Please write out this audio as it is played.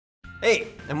Hey,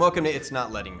 and welcome to It's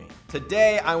Not Letting Me.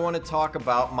 Today I want to talk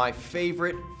about my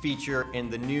favorite feature in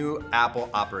the new Apple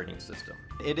operating system.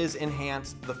 It has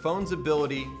enhanced the phone's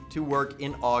ability to work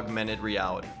in augmented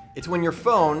reality. It's when your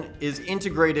phone is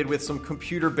integrated with some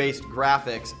computer-based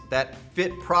graphics that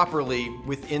fit properly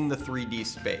within the 3D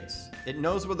space. It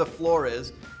knows where the floor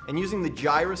is, and using the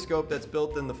gyroscope that's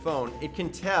built in the phone, it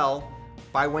can tell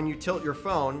by when you tilt your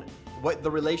phone what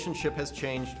the relationship has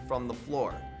changed from the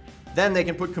floor. Then they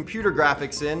can put computer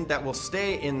graphics in that will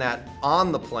stay in that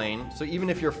on the plane, so even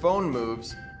if your phone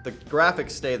moves, the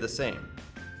graphics stay the same.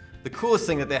 The coolest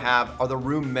thing that they have are the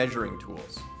room measuring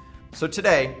tools. So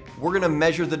today, we're gonna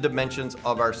measure the dimensions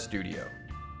of our studio.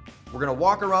 We're gonna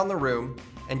walk around the room,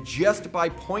 and just by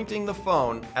pointing the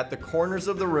phone at the corners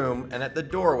of the room and at the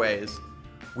doorways,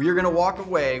 we are gonna walk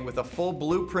away with a full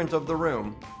blueprint of the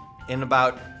room in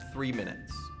about 3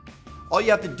 minutes. All you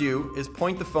have to do is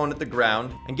point the phone at the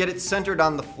ground and get it centered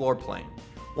on the floor plane.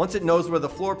 Once it knows where the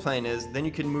floor plane is, then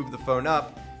you can move the phone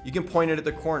up. You can point it at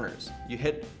the corners. You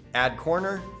hit add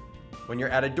corner. When you're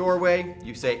at a doorway,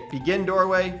 you say begin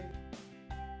doorway,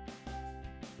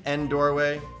 end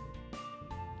doorway,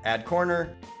 add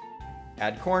corner,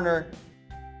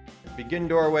 begin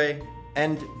doorway,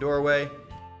 end doorway.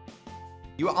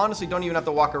 You honestly don't even have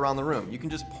to walk around the room. You can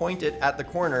just point it at the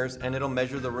corners and it'll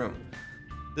measure the room.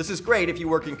 This is great if you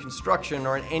work in construction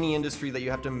or in any industry that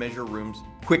you have to measure rooms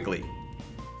quickly.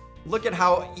 Look at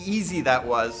how easy that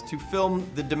was to film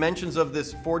the dimensions of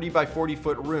this 40 by 40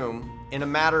 foot room in a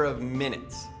matter of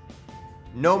minutes.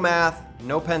 No math,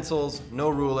 no pencils, no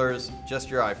rulers, just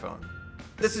your iPhone.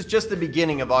 This is just the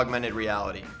beginning of augmented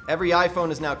reality. Every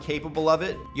iPhone is now capable of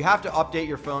it. You have to update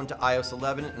your phone to iOS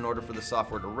 11 in order for the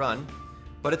software to run,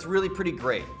 but it's really pretty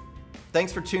great.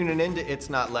 Thanks for tuning in to It's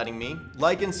Not Letting Me.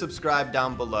 Like and subscribe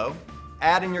down below.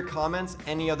 Add in your comments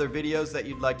any other videos that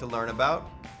you'd like to learn about,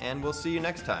 and we'll see you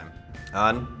next time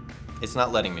on It's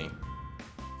Not Letting Me.